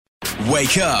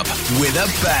Wake up with a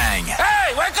bang.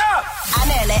 Hey, wake up!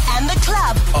 Anele and the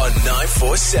club. On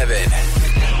 947.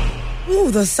 Ooh,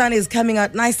 the sun is coming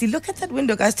out nicely. Look at that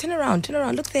window, guys. Turn around.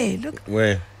 Look there. Look.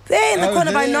 Where? There in the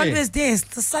corner by there. Nonve's desk.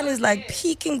 The sun is like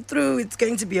peeking through. It's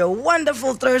going to be a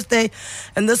wonderful Thursday.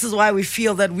 And this is why we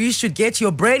feel that we should get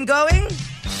your brain going.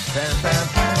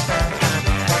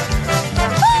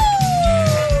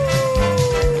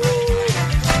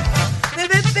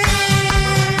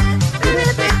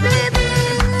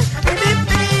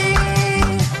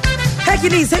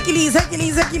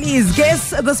 Hercules. Guess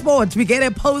the sport. We get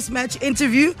a post-match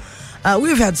interview.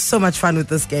 We've had so much fun with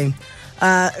this game.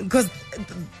 Because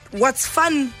what's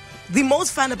fun, the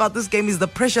most fun about this game is the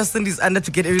pressure Cindy's under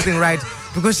to get everything right.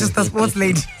 Because she's the sports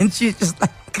lady and she's just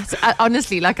like...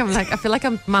 Honestly, I feel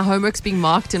like my homework's being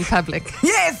marked in public.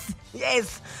 Yes.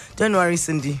 Don't worry,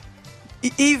 Cindy.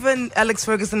 Even Alex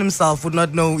Ferguson himself would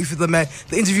not know if the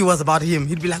interview was about him.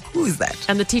 He'd be like, who is that?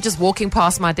 And the teacher's walking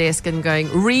past my desk and going,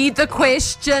 read the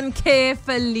question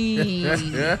carefully.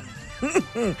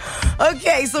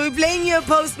 Okay, so we're playing you a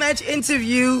post-match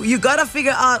interview. You gotta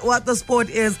figure out what the sport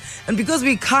is. And because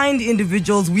we're kind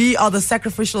individuals, we are the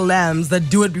sacrificial lambs that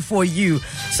do it before you.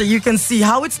 So you can see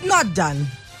how it's not done.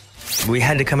 We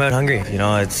had to come out hungry. You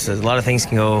know, it's a lot of things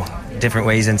can go different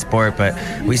ways in sport, but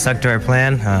we stuck to our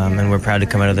plan, and we're proud to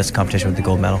come out of this competition with the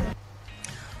gold medal.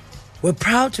 We're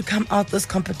proud to come out this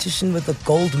competition with a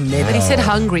gold medal. But he said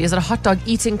hungry. Is it a hot dog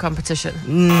eating competition?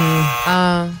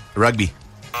 Rugby.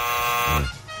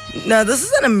 No, this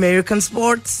is an American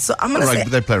sport, so I'm gonna say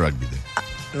They play rugby there.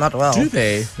 not well. Do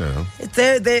they? Yeah.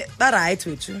 They're right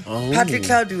with you. Patrick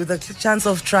Cloudy with a chance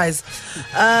of tries.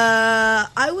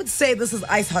 I would say this is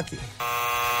ice hockey.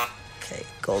 Okay,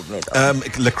 gold medal.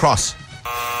 Lacrosse.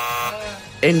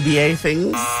 NBA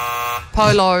things.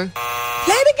 Polo.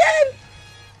 Play it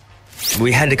again.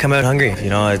 We had to come out hungry. You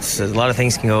know, it's a lot of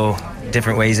things can go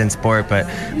different ways in sport, but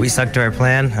we stuck to our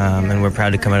plan, and we're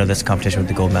proud to come out of this competition with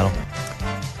the gold medal.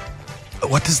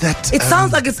 What does that? It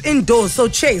sounds like it's indoors, so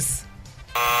chase.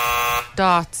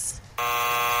 Darts.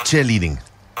 Cheerleading.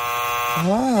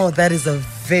 Oh, that is a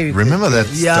very good Remember that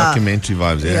thing. Yeah. documentary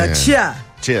vibes? Yeah.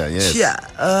 Cheer. Yes. Cheer.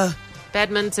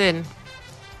 Badminton.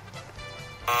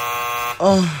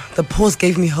 Oh, the pause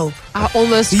gave me hope. I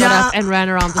almost got Yeah. up and ran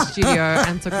around the studio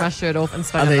and took my shirt off and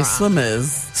spun Are they around.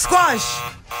 swimmers? Squash.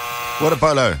 What a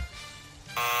polo?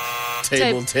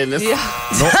 Table tennis?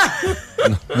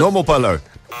 Yeah. Normal polo.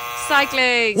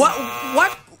 Cycling.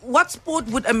 What sport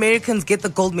would Americans get the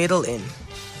gold medal in?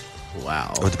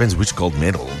 Wow. Well, it depends which gold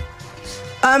medal.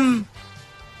 I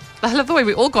love the way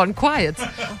we all gone quiet.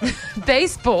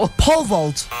 Baseball. Pole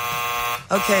vault.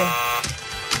 Okay.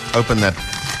 Open that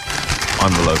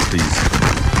envelope, please.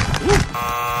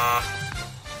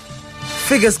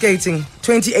 Figure skating,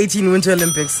 2018 Winter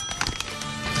Olympics.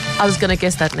 I was going to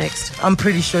guess that next. I'm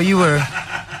pretty sure you were.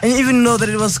 And you even know that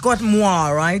it was Scott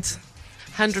Moir, right?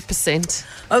 100%.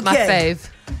 Okay. My fave.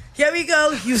 Here we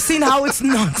go. You've seen how it's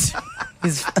not.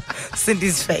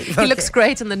 Cindy's fave. He Okay. looks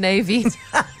great in the navy.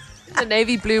 The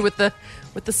navy blue with the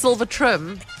silver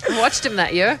trim. I watched him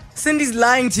that year. Cindy's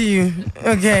lying to you.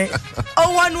 Okay.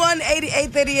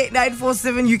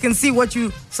 011-8838-947. You can see what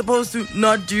you're supposed to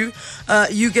not do.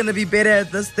 You're going to be better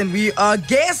at this than we are.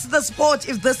 Guess the sport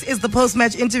if this is the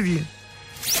post-match interview.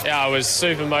 Yeah, I was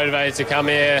super motivated to come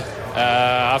here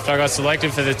after I got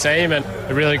selected for the team, and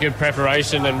a really good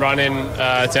preparation and run-in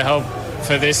to help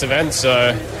for this event.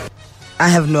 So I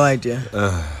have no idea.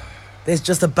 There's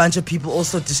just a bunch of people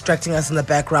also distracting us in the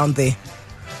background there.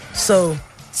 So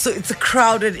it's a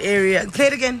crowded area. Play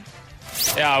it again.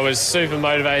 yeah, I was super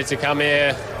motivated to come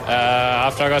here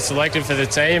after I got selected for the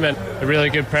team, and a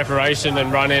really good preparation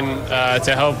and run-in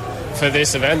to help for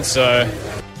this event. So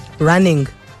Running.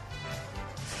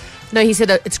 No, he said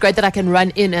it's great that I can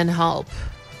run in and help.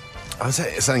 I would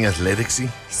say something athleticsy.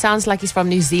 He sounds like he's from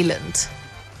New Zealand.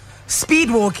 Speed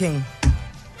walking.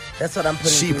 That's what I'm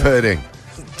putting. Sheep through. herding.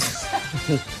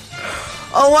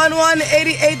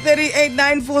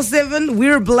 011-8838-947.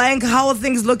 We're blank. How are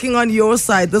things looking on your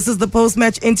side? This is the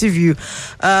post-match interview.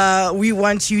 We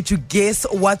want you to guess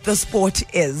what the sport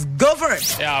is. Go for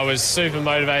it. yeah, I was super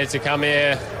motivated to come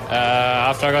here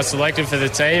after I got selected for the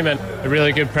team, and a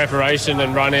really good preparation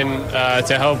and run-in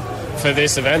to help for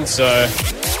this event. So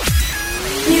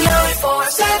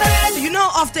You know,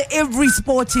 after every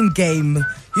sporting game,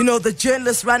 you know, the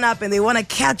journalists run up and they want to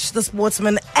catch the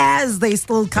sportsman as they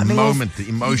still coming off. The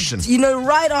emotion. You know,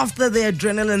 right after the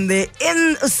adrenaline, they're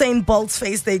in Usain Bolt's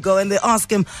face, they go and they ask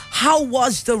him, how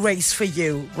was the race for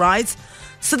you, right?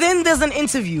 So then there's an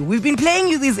interview. We've been playing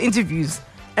you these interviews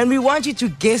and we want you to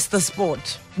guess the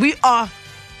sport. We are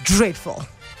dreadful.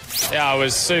 Yeah, I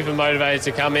was super motivated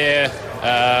to come here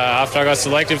after I got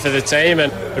selected for the team,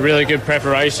 and a really good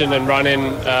preparation and run-in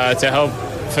to help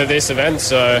for this event.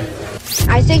 So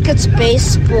I think it's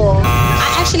baseball.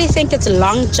 I actually think it's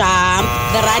long jump,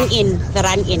 the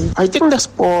run-in. I think the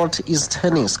sport is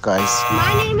tennis, guys.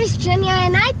 My name is Junior,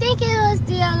 and I think it was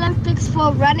the Olympics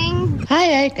for running.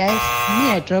 Hi guys.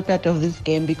 Me, I dropped out of this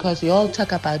game because we all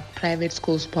talk about private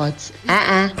school sports.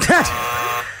 My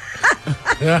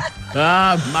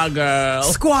girl.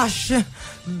 Squash,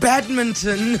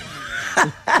 badminton,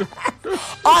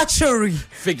 archery,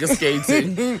 Figure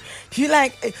skating. You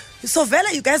like, so Vela,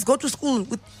 you guys go to school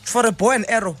for a bow and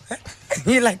arrow.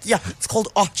 You're like, yeah, it's called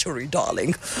archery,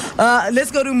 darling.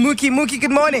 Let's go to Mookie. Mookie,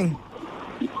 good morning.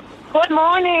 Good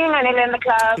morning, my name is in the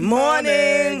club.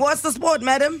 Morning. What's the sport,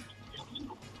 madam?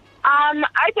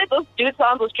 I said those dudes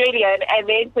sounds Australian, and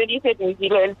then when you said New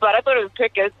Zealand, but I thought it was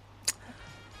cricket.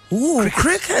 Ooh,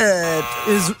 cricket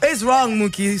is wrong,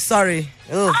 Mookie. Sorry.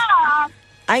 Ugh.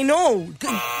 I know.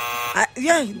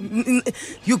 Yeah,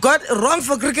 you got wrong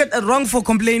for cricket and wrong for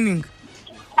complaining.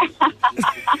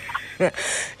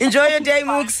 Enjoy your day,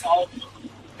 Mooks.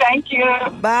 Thank you.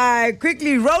 Bye.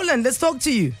 Quickly, Roland, let's talk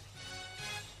to you.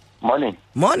 Morning.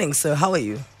 Morning, sir. How are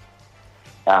you?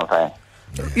 I'm fine.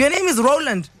 Your name is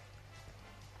Roland.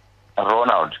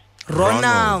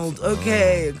 Ronald.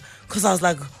 Okay. Because I was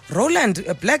like, Roland,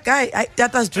 a black guy.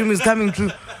 Tata's dream is coming true.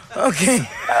 Okay.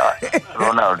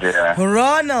 Ronald, yeah.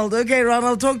 Ronald. Okay,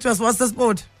 Ronald, talk to us. What's the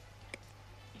sport?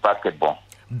 Basketball.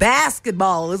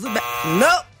 Basketball. Is it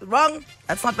no, wrong.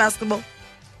 That's not basketball.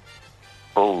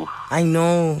 Oh. I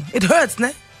know. It hurts,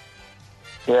 ne?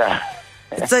 Yeah.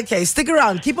 It's okay. Stick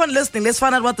around. Keep on listening. Let's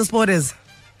find out what the sport is.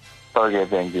 Okay,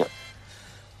 thank you.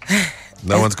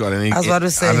 No one's got any. I was about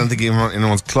to say. I don't think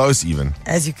anyone's close even.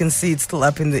 As you can see, it's still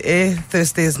up in the air.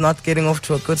 Thursday is not getting off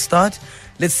to a good start.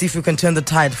 Let's see if we can turn the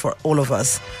tide for all of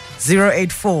us.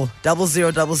 084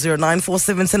 0000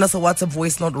 947. Send us a WhatsApp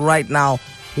voice note right now.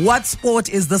 What sport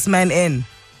is this man in?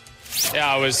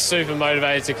 yeah, I was super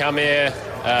motivated to come here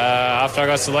after I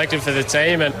got selected for the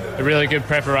team, and a really good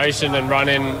preparation and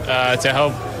run-in to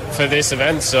help for this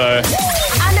event. So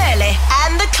Anele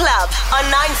and the club on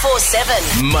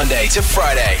 947. Monday to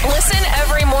Friday, Listen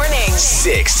every morning.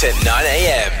 6 to 9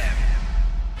 a.m.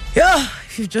 Yeah,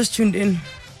 if you've just tuned in.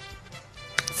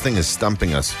 This thing is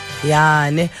stumping us. Yeah,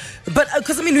 ne? But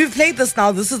because we've played this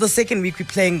now. This is the second week we're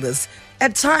playing this.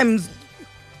 At times,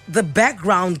 the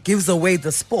background gives away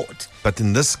the sport. But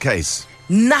in this case,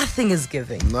 nothing is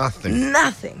giving.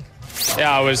 Nothing.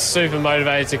 yeah, I was super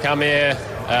motivated to come here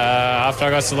after I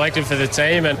got selected for the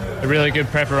team, and a really good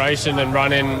preparation and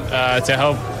run-in to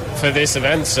help for this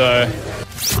event. So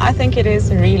I think it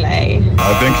is relay.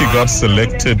 I think he got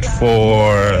selected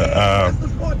for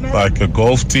like a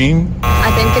golf team. I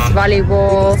think it's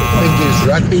volleyball. I think it's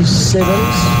rugby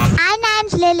sevens. My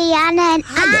name's Liliana, and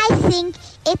I think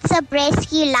it's a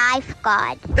rescue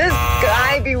lifeguard. This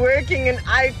guy be working in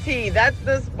IT. That's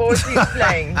the sport he's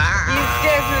playing. He's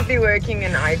definitely working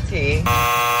in IT.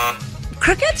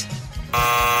 Cricket?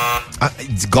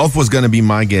 Golf was going to be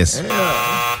my guess. Okay.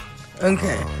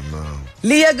 Oh, no.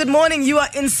 Leah, good morning. You are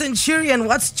in Centurion.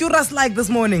 What's churras like this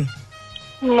morning?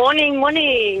 Morning.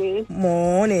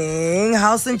 Morning.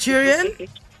 How's Centurion?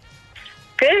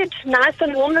 Good. Nice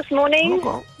and warm this morning.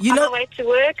 You on know, the way to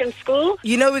work and school.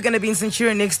 You know we're going to be in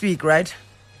Centurion next week, right?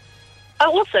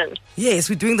 Oh, awesome. Yes,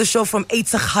 we're doing the show from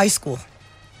Eitzach High School.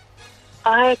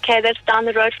 Okay, that's down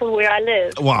the road from where I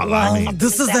live. Well,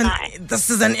 this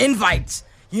is an invite.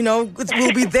 You know,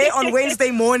 we'll be there on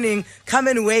Wednesday morning. Come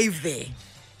and wave there.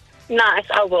 Nice,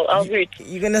 I will. I'll root.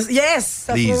 You're gonna, yes,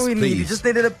 that's Please, what we need. You please. just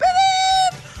needed a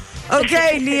beep.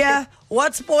 Okay, Leah,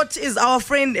 what sport is our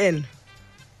friend in?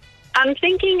 I'm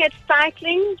thinking it's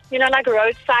cycling. You know, like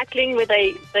road cycling, where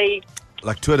they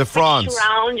Like Tour de France.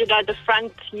 around. You know, the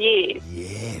front. Yes.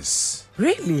 Yes.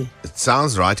 Really? It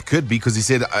sounds right. It could be because he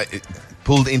said it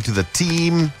pulled into the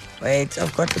team. Wait,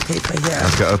 I've got the paper here.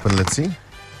 Let's go open. Let's see.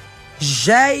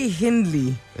 Jay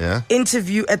Hindley. Yeah.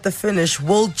 Interview at the finish.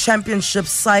 World Championship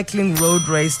Cycling Road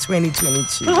Race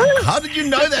 2022. How did you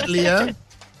know that, Leah?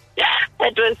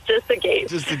 That was just a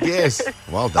guess. Just a guess.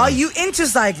 Well done. Are you into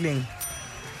cycling?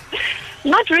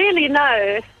 Not really,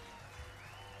 no.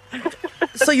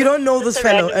 So you don't know this It's a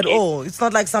fellow random at guess. all? It's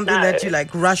not like something No. that you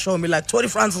like rush home. You're like, Tour de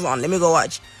France is on. Let me go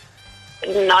watch.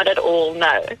 Not at all,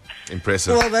 no.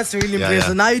 Impressive. Well, that's really Yeah, impressive.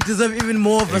 yeah. Now you deserve even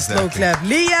more of a slow Exactly. clap.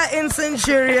 Leah in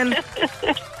Centurion.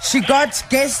 She got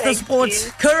guess the sport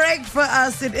correct for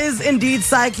us. It is indeed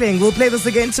cycling. We'll play this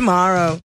again tomorrow.